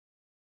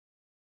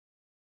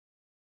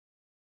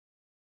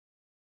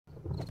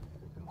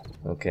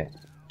Okay.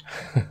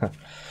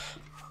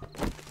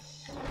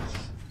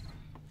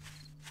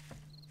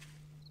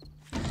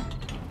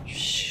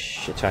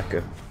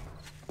 Shitaku.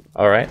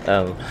 Alright,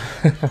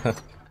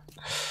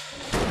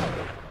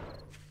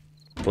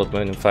 blood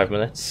moon in 5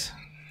 minutes.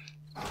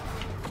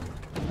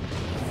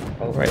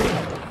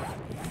 Alrighty.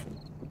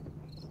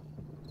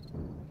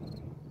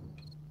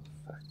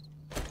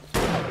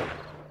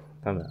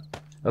 Damn it.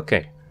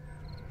 Okay.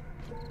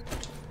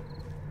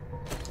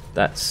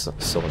 That's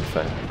so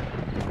unfair.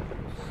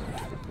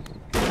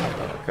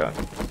 Oh god.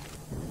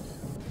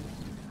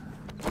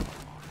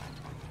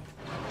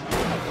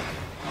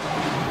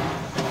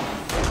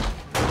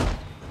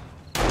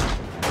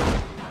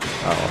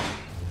 Oh.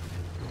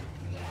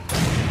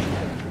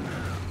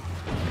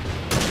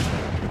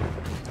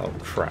 Oh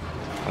crap.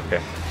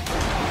 Okay.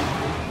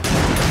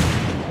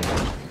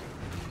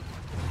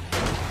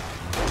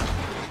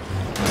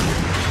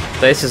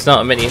 This is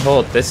not a mini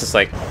horde, this is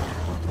like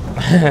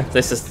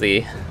this is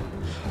the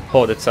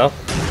horde itself.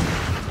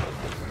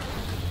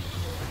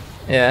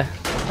 Yeah.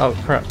 Oh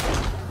crap.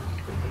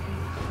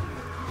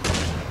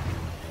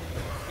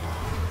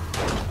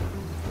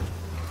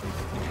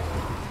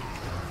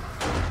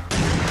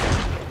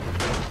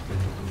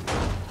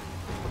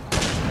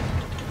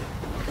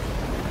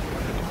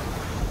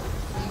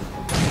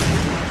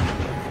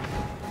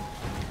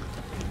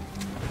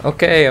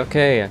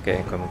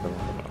 Okay, come on.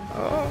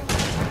 Oh.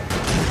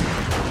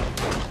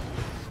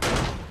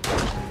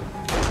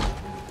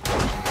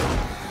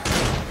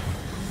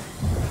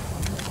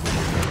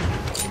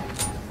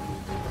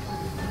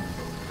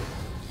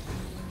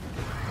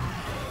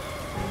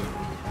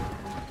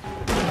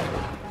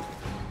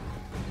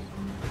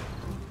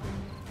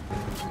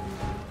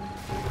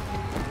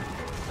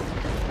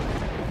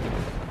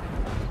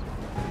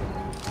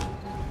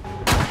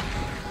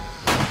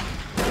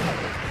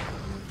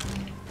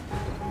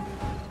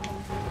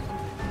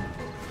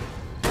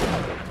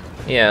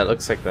 Yeah, it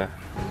looks like that.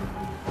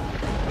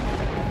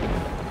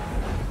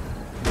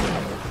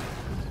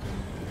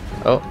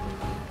 Oh,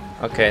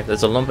 okay,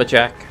 there's a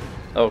lumberjack.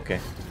 Okay.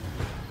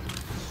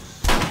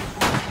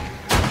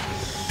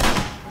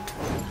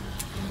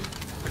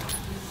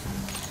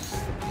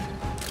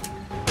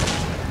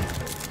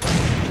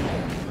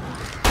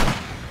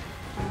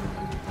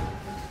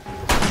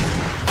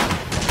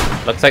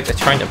 Looks like they're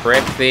trying to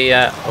break the,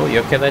 oh, you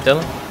okay there,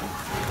 Dylan?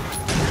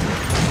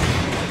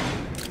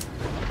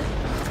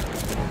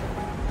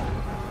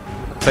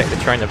 Looks like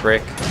they're trying to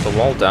break the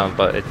wall down,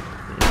 but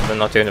they're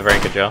not doing a very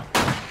good job.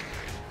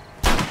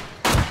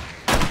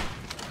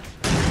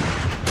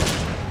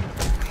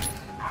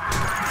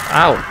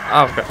 Ow!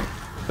 Oh, God.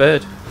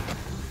 Bird.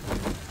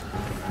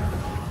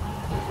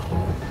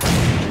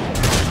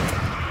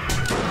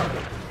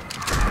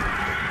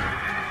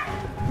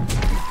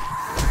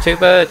 Two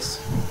birds!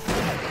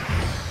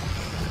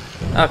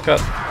 Oh god,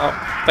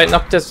 oh, they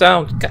knocked us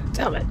down. God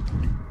damn it.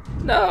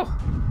 No.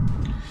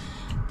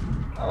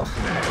 Oh.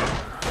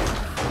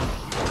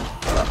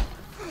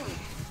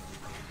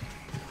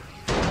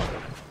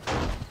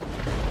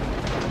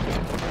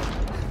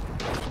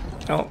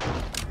 Oh.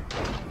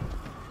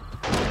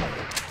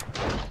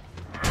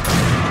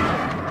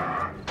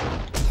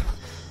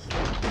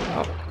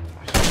 Oh.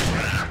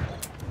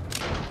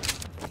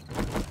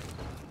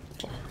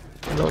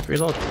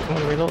 Reload, come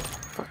on, reload.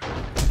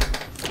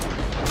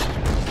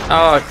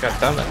 Oh, god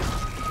damn it.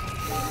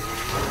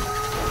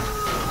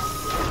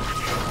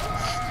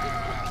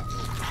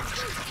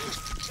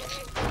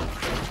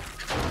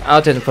 I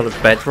didn't put a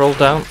bedroll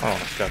down.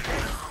 Oh, god.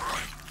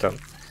 Done.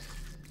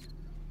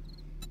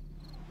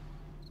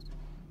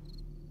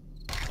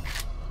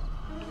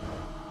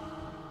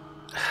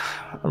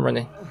 I'm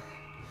running.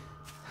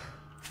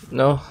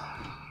 No.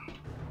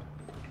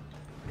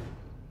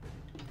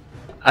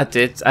 I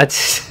did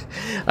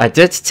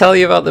tell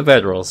you about the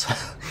bedrolls.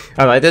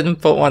 And I didn't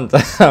put one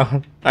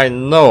down. I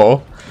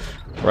know.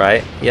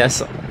 Right?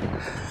 Yes.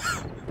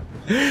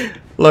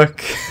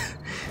 Look.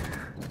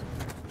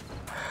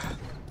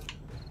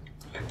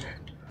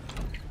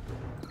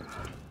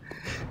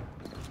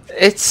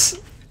 It's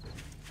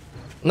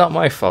not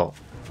my fault.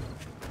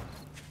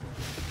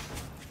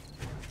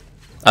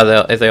 Are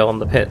they all in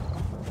the pit?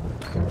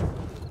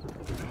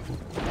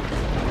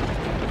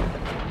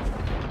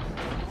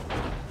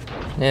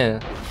 Yeah.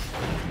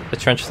 The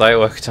trench that I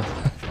worked on.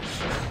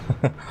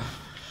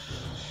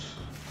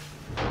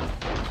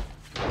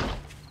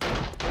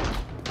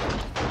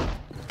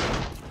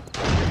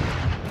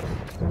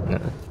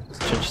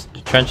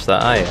 The trench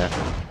that I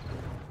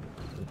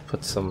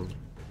put some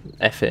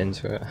effort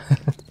into it.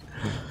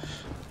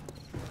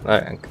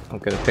 Right, I'm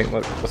gonna think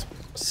what's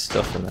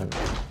stuff and then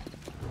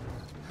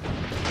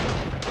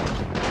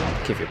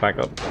keep it back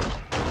up.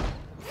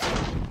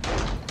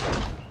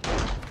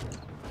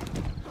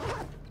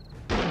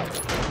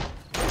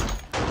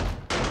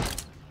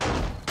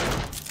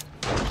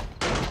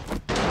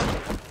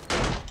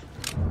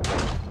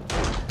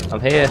 I'm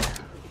here.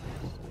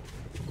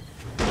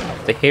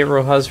 The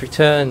hero has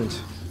returned.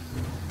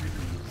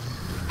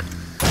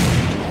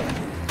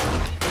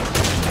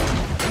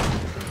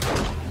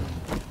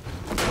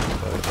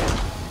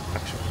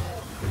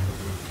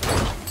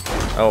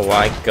 Oh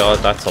my god,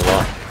 that's a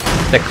lot.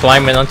 They're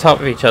climbing on top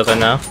of each other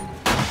now.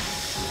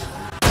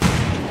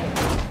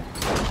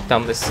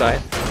 Down this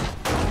side.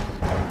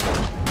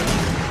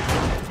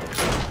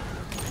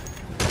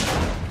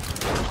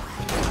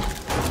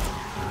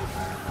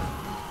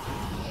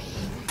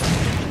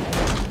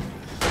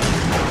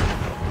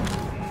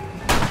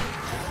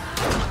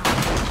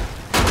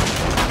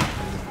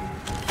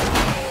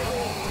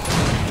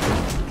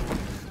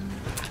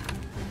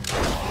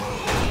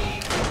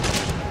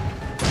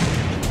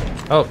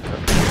 Oh,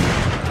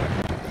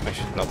 I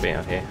should not be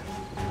out here.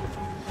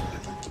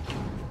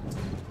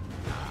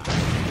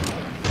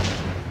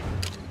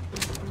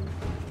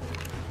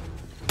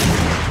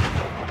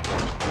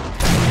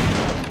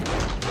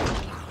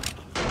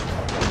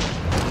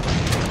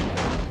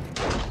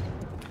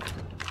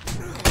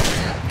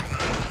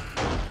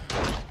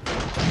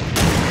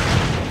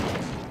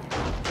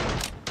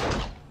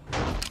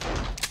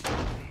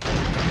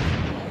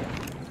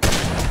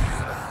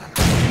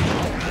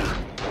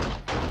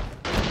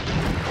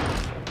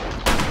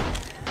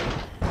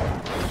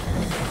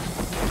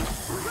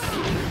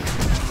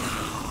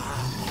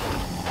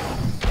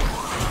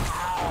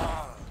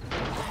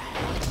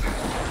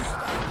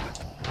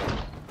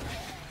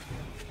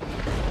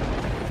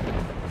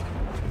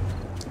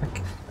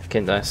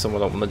 Can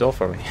someone open the door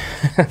for me?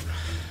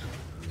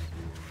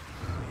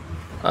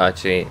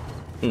 Actually,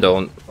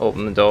 don't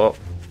open the door.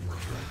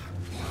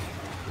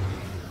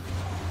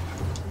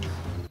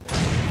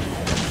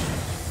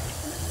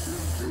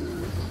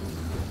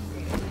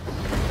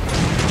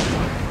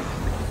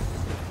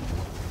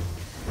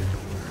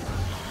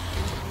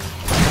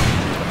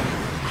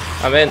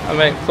 I'm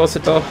in, close the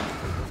door.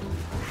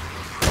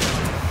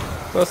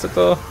 Close the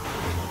door.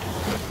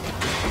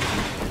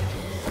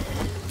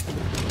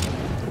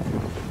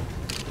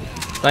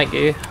 Thank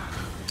you.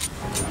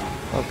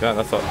 Oh god,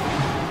 I thought...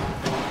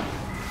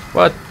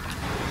 What?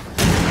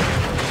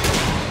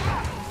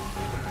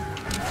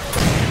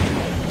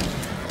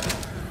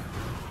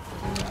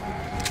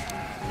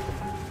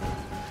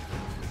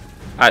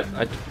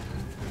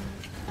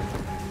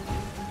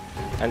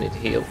 I need to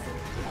heal.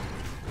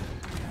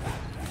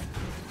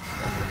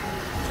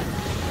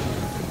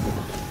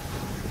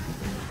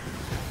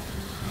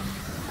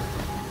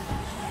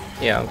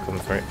 Yeah, I'm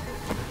coming for it.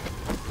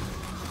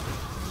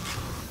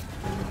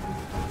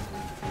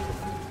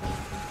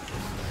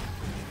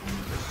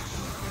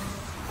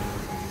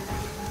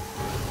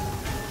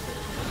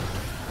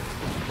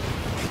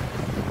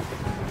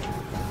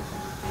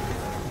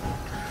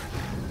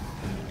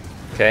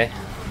 Okay.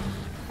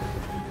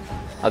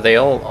 Are they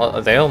all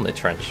in the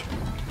trench?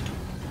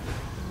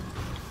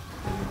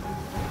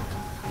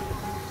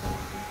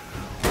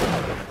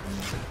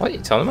 What are you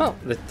talking about?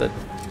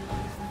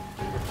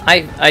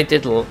 I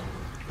did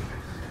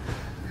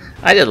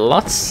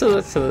lots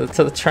to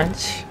the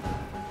trench.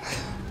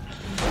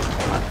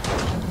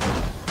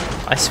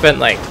 I spent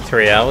like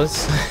 3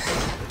 hours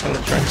in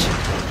the trench.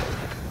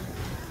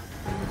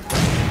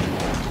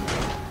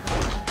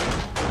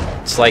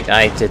 It's like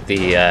I did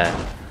the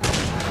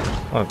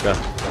oh god.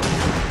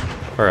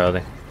 Where are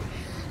they?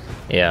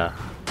 Yeah.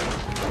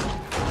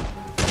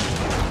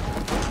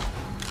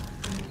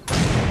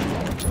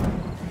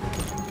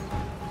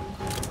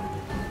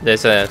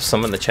 There's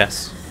some in the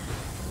chest.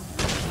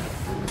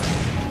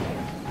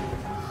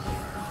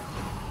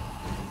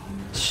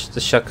 The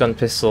shotgun,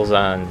 pistols,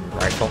 and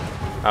rifle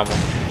ammo,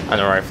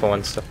 and a rifle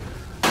and stuff.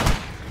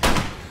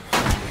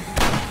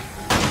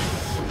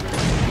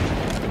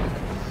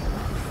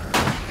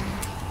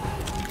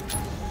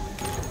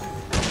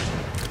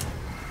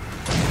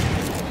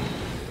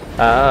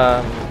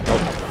 Oh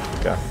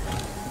god.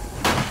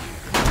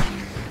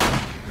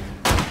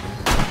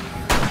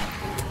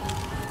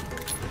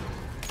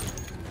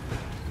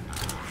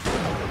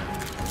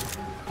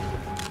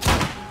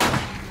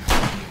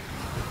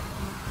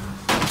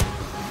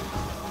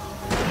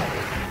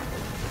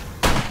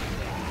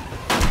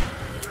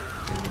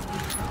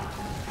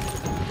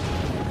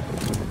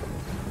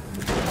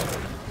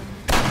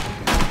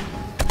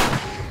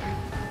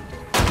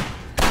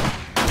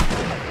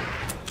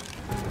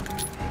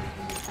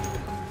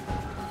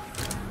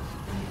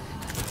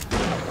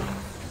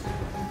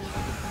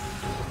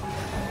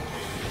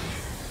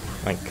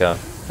 My god.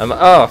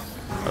 Oh!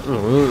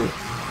 Ooh.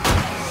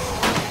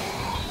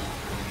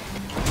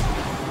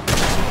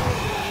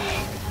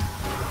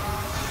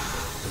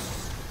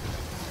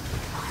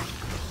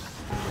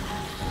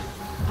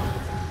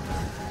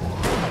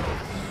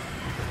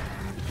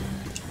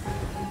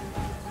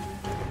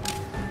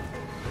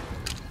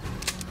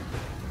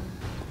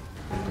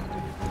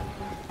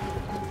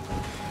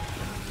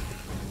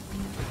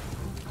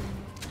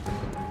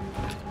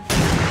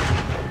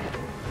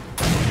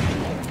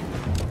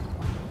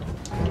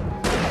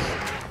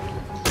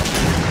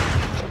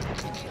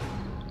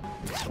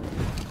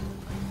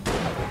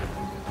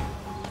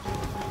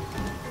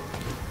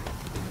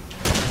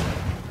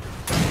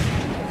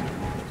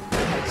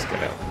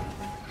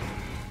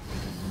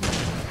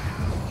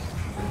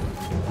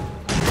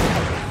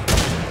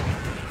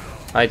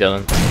 Hi,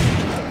 Dylan.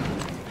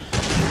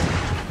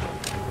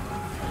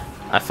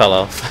 I fell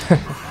off.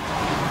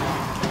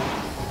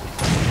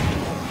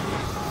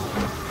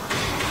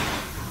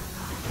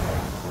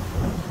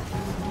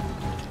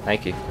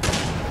 Thank you.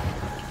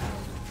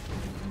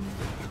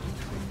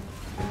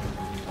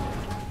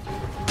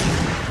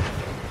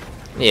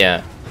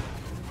 Yeah.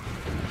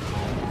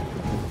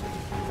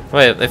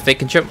 Wait, if they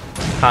can jump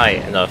high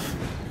enough.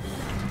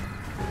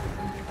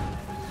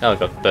 Oh, I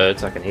got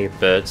birds. I can hear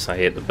birds. I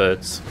hear the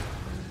birds.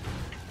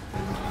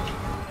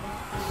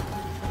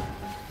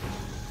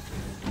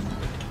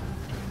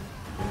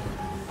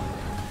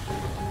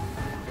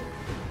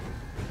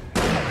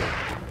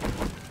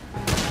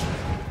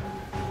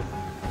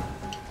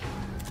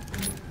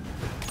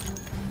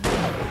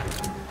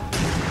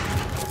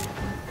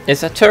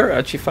 Is that turret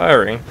actually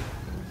firing?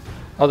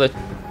 Oh, the...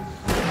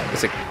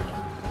 Is it...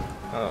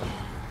 Oh.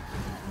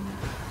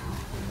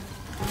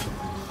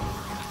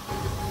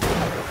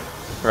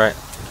 Right.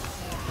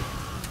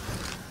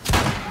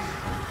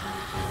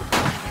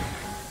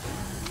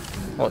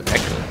 Well,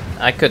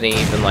 I couldn't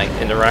even, like,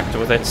 interact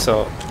with it,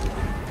 so...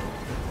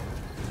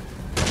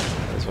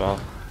 As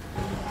well.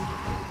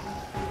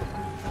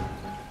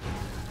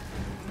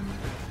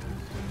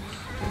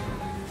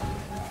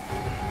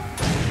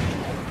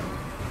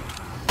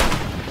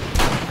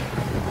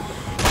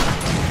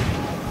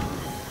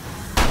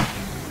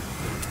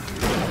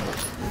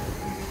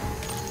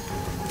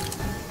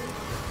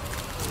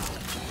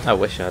 I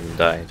wish I hadn't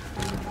died.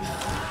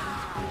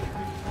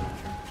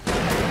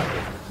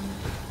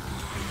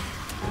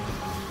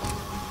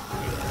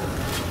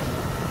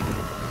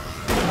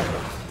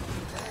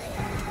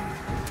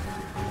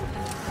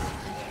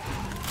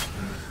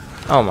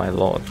 Oh my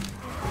lord.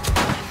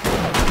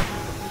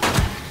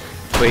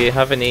 Do you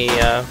have any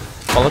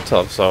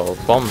Molotovs or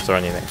bombs or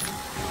anything?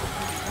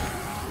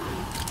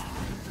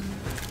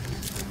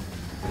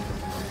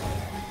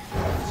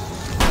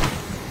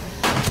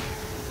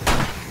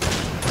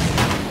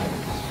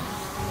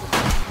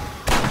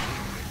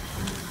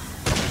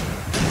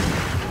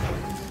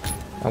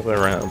 I'm gonna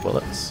run out of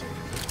bullets.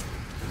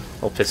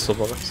 Or pistol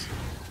bullets.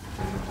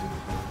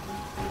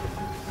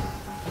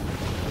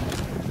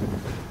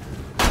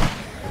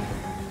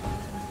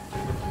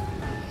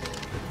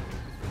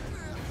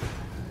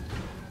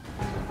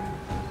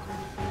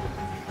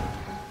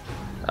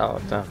 Oh,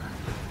 damn.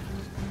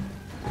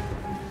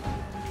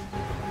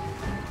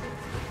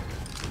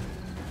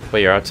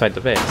 Well, you're outside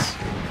the base.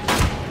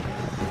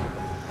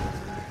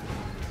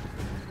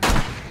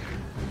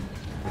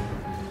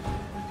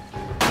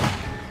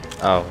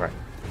 Oh, right.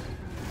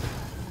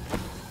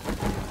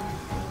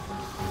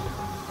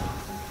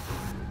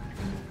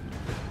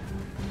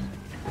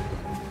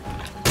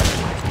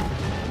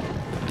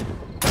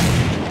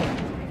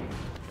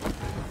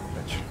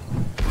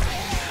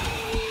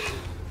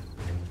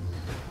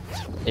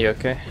 You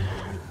okay?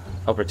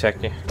 I'll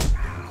protect you.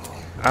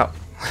 Ow.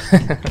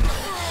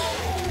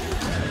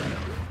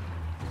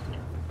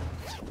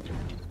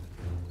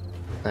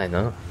 I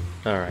know.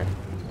 Alright.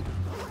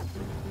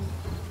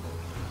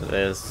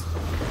 There's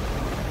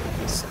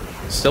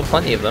still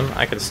plenty of them.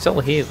 I can still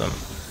hear them.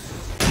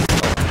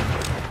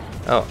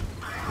 Oh.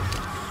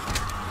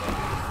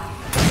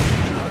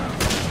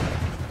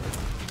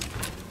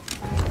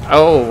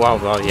 Oh, wow,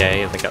 well,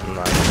 yeah, they're getting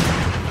that.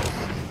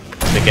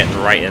 They're getting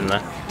right in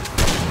there.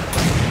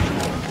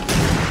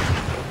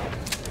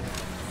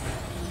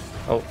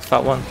 Oh,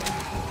 fat one.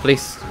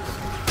 Please.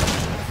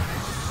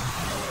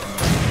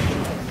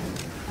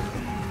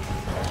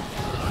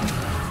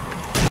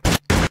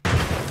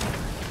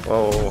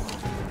 Whoa.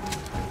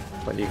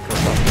 Where do you come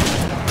from?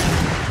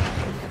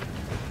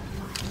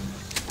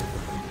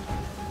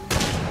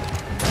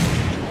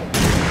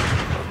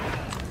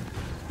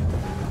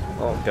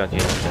 Oh god,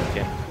 you're not dead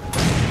yet.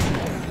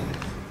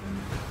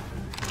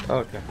 Oh,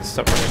 okay,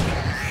 stop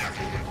running.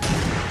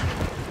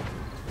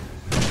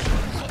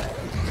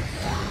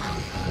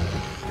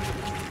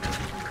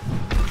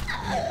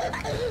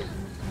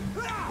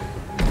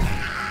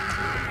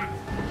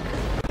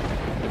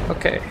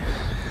 Okay.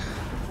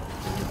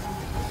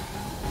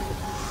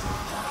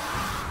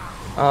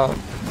 Oh,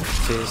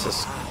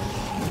 Jesus.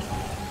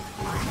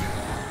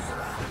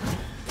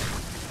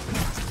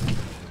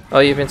 Oh,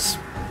 you've been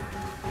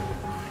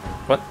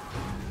what?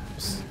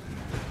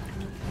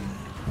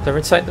 They're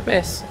inside the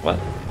base. What?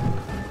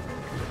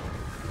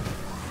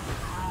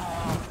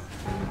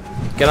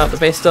 Get out the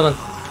base, Dylan.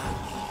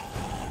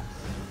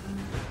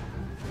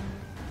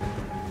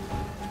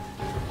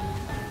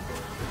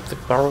 The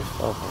barrel?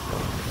 Oh my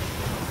god.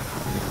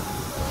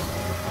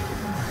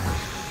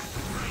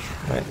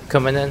 Right,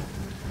 coming in.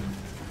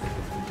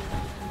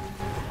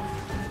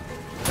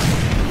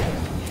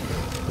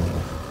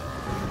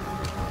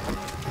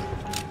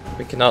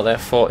 We can out there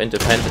for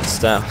independence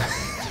down.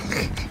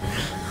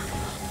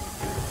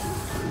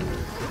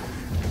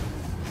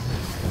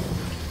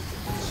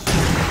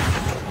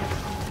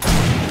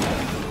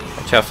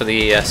 Watch out for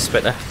the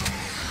spitter.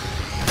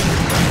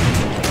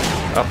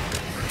 Oh.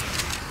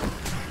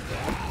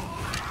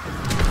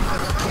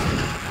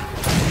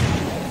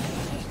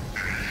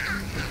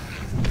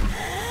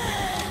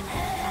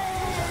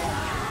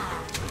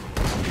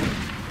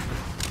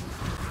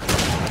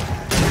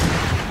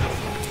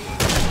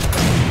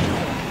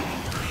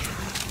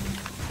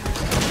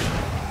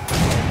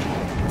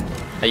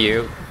 Are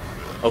you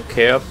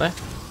okay up there?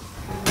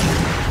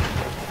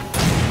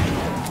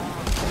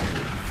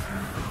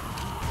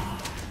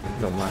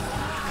 No man.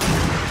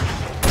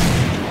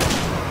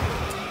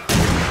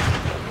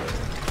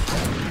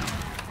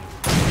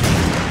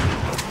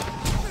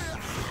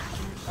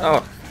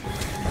 Oh.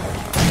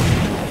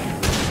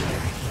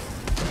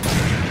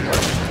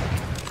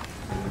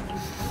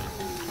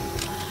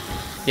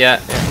 Yeah,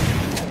 yeah.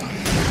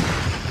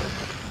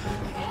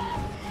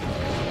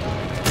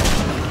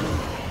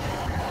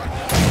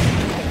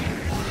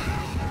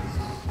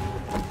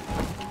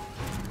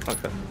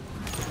 Okay.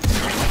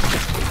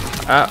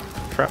 Ah,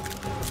 crap.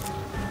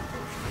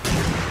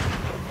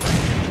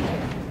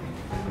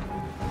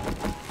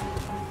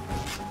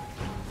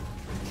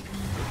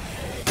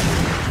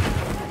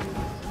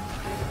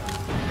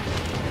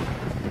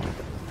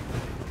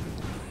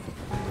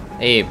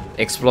 He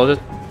exploded.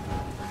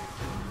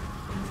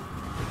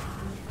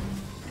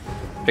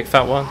 Big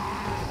fat one.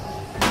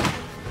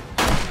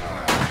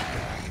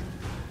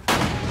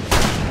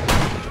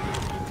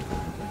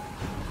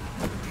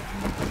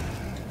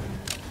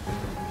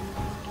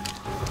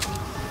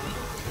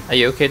 Are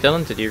you okay,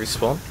 Dylan? Did you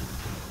respawn?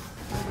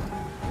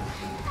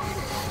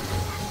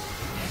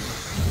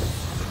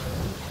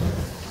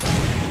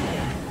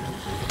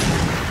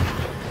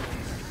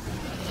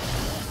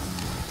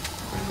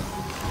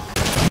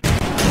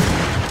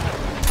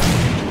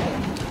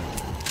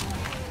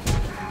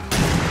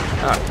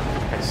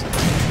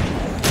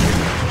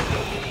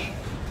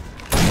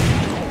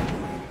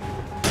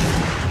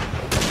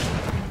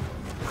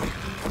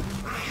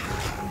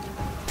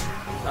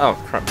 Oh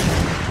crap.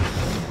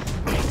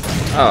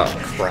 Oh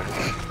crap.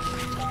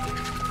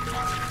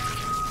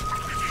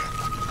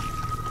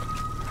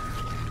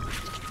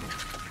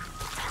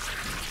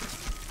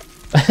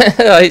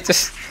 I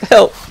just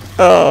help.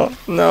 Oh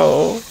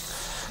no.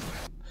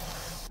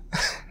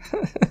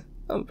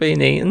 I'm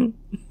being eaten.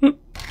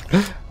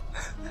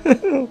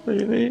 I'm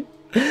being eaten.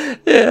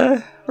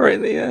 Yeah, right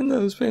at the end I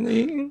was being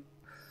eaten.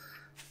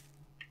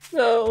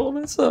 No,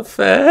 that's not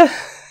fair.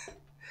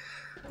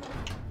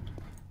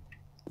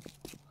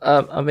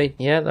 I mean,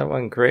 yeah, that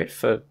went great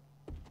for...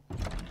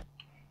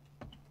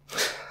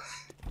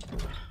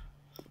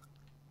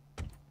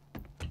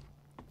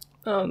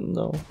 Oh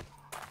no.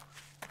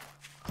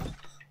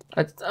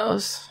 I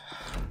was...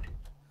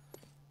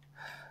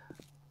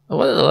 I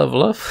wanted to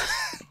level up.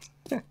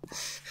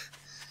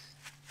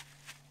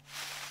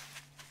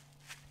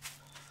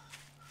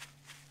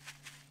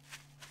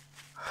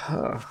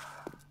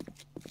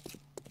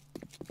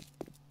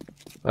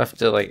 I have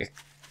to, like...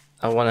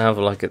 I want to have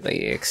a look at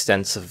the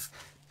extensive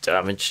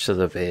damage to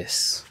the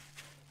base,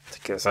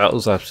 because that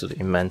was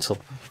absolutely mental.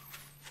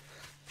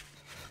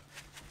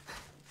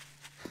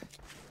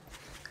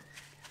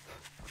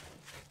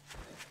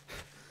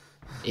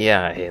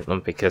 Yeah, I hate them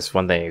because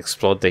when they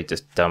explode they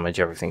just damage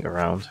everything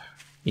around,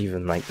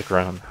 even like the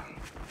ground.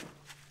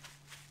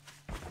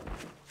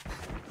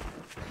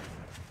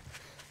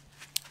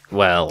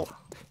 Well,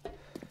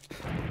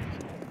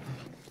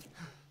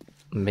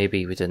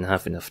 maybe we didn't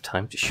have enough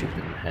time to shoot in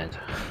the head.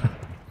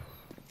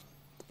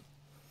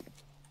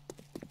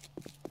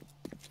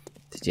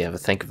 Did you ever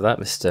think of that,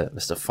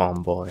 Mr.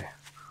 Farm Boy?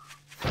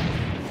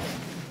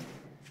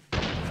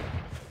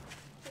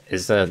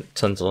 Is there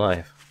tons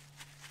alive?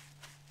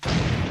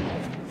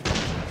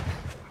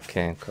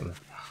 Okay, I'm coming.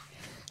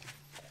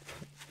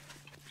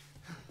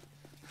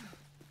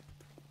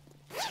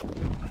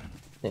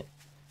 Yeah.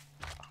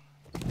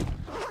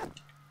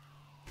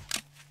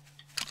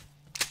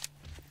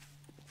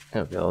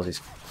 There'll be all these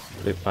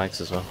loot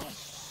bags as well.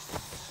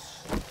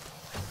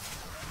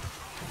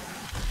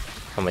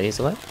 How many is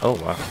left? Oh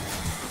wow.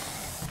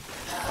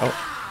 Oh.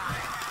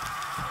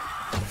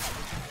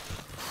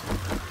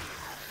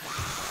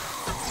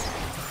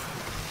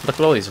 Look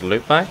at all these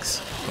loot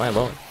bags. My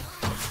lord.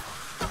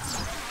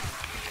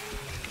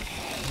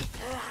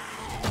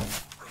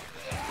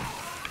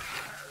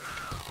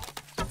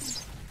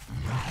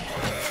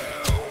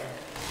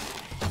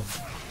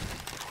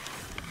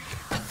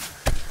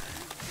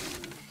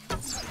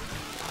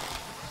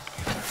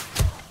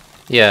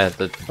 Yeah,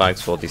 the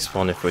bags will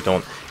despawn if we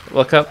don't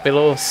look up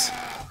below us.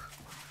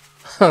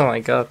 Oh my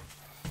god.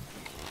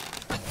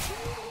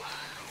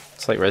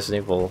 It's like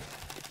Resident Evil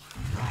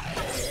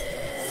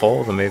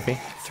 4 the movie,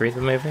 3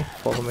 the movie,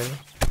 4 the movie.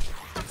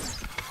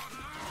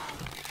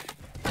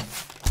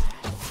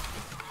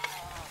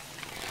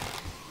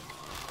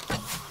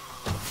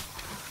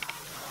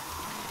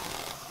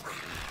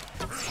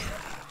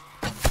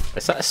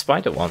 Is that a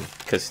spider one?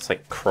 Because it's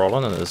like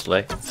crawling on his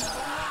leg.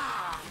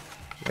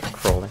 Like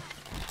crawling.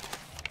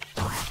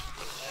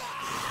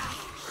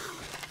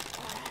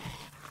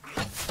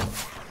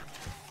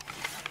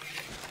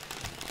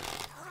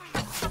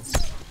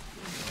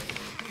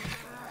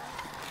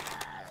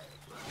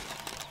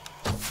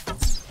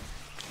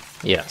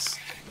 Yes.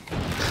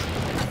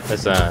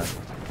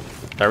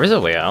 There is a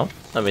way out.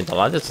 I mean, the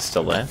ladders are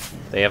still there.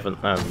 They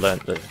haven't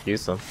learned to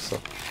use them, so.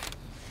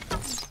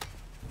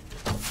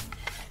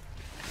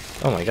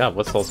 Oh my god,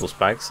 what's all those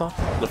bags on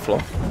the floor?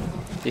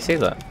 Do you see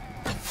that?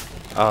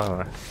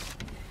 Oh.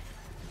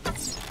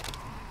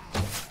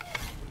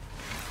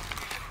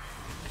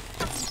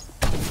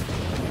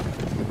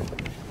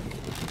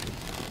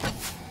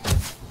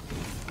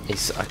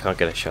 I can't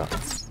get a shot.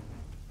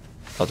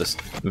 I'll just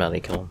melee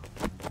kill him.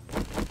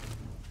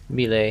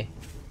 Melee.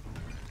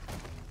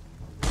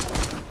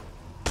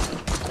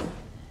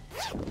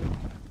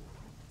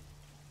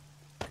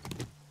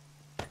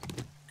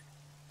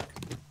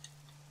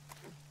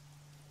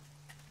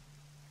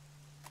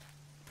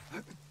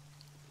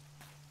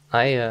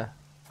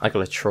 I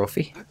got a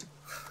trophy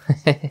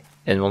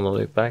in one of the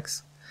loot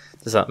bags.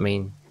 Does that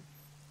mean?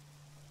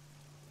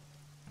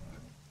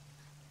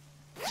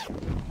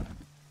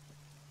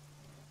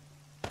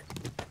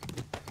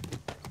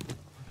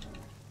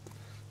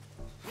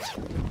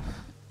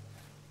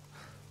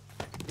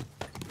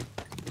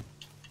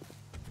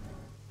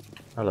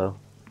 Hello.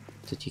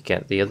 Did you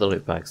get the other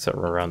loot bags that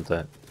were around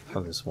that?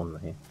 Oh, there's one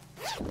here.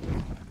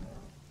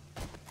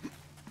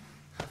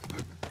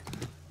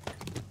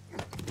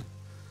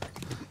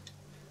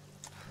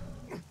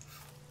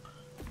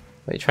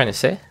 What are you trying to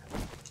say?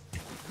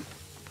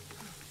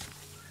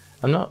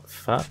 I'm not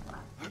fat.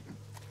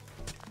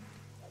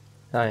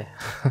 Hi.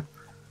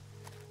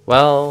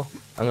 Well,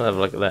 I'm gonna have a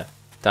look at that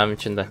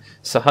damage in there.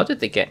 So how did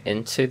they get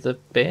into the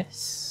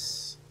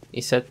base?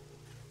 You said...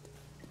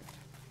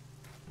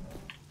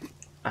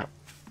 Oh.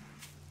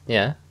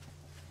 Yeah.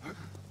 I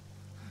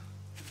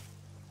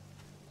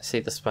see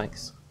the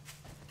spikes.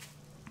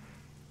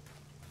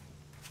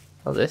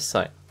 Oh, this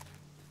side.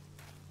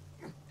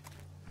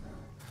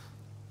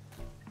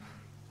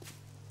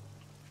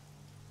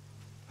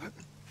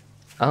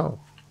 Oh.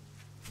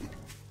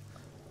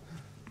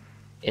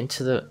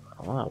 Into the...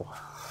 Wow.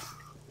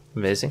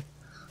 Amazing.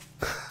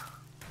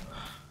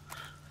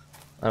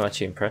 I'm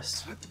actually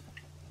impressed.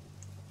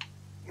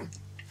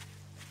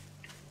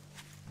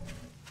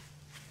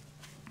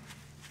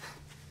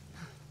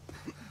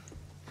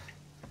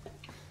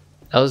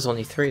 Oh, there's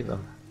only 3 of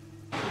them.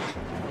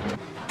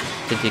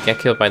 Did you get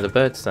killed by the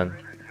birds then?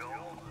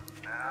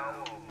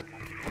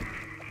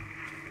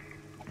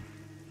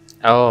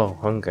 Oh,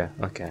 hunger.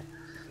 Okay.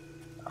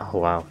 Oh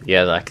wow.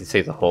 Yeah, I can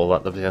see the hole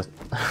at the...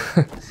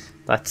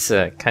 That's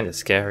kind of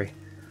scary.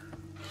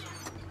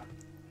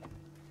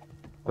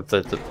 But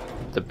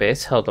the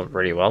base held up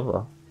really well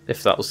though.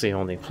 If that was the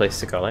only place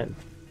to go in,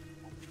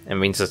 it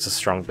means it's a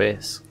strong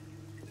base.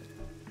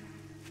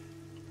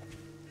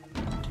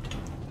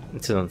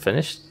 It's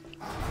unfinished.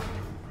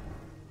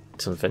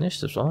 It's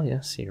unfinished as well.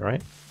 Yes, you're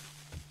right.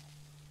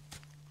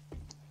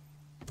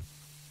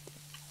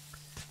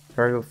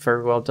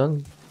 Very well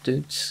done,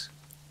 dudes,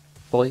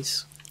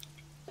 boys.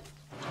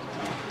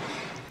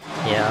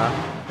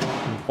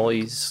 Yeah,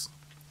 boys.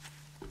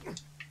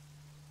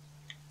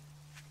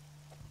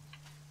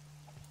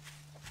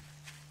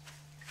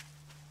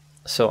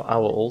 So our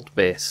old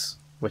base,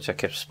 which I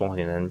kept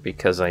spawning in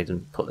because I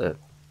didn't put a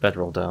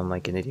bedroll down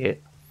like an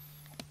idiot.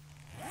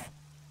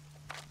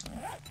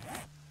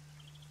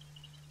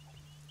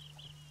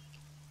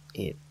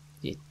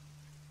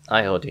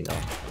 I already know.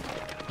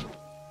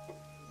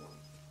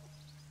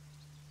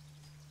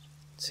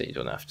 So you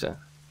don't have to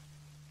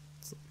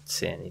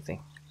say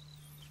anything.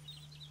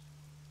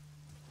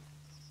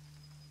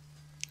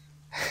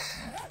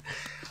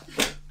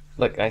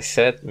 Look, I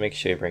said make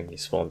sure you bring your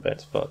spawn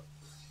beds, but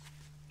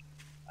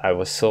I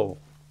was so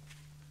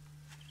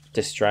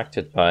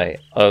distracted by,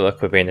 oh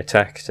look, we're being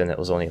attacked, and it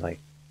was only like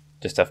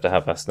just after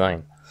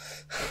 9:30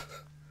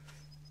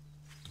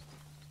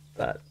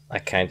 that I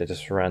kind of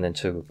just ran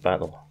into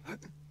battle,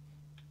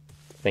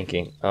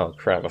 thinking, oh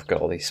crap, I've got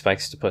all these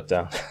spikes to put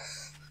down.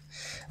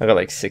 I got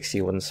like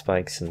 61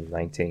 spikes and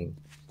 19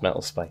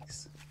 metal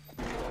spikes.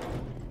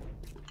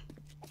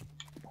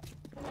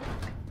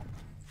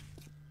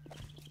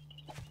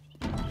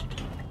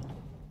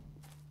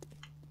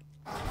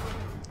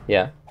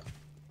 Yeah.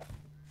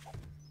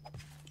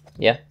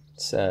 Yeah,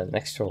 it's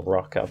next to a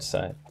rock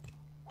outside.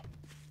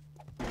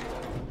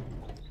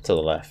 To the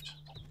left.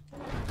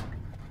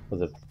 Of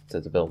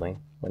the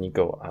building. When you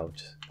go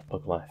out,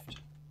 look left.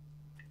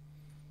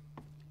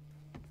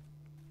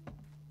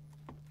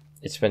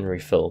 It's been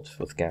refilled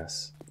with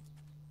gas.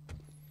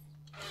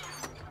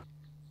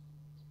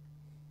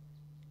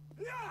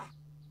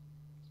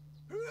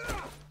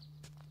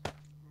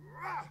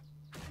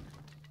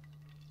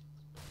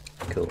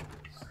 Cool.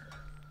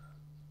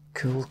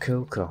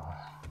 Cool.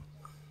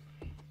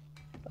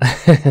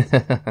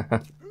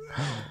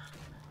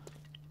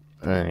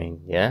 I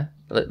mean, yeah.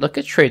 Look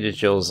at Trader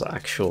Joe's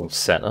actual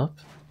setup.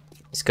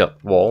 It's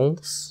got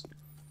walls.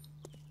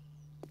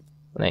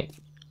 Like,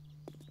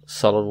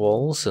 solid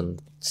walls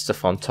and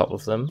stuff on top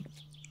of them.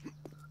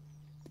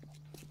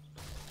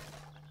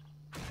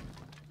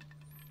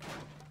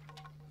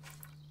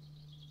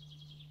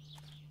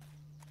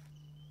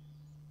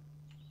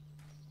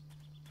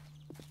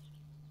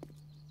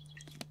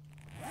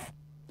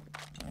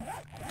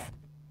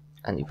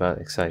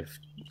 Antibiotics, I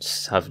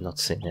have not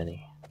seen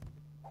any.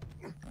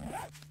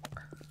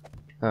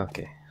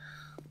 Okay.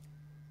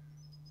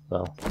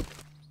 Well.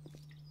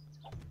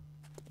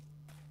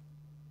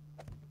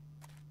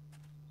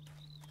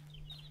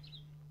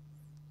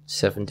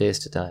 7 days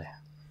to die.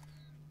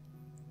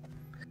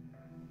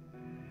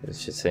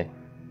 Let's just see.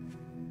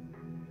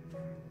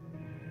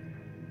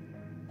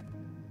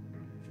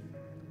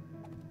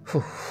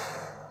 Whew.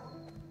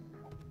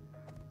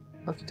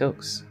 Lucky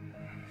dokes.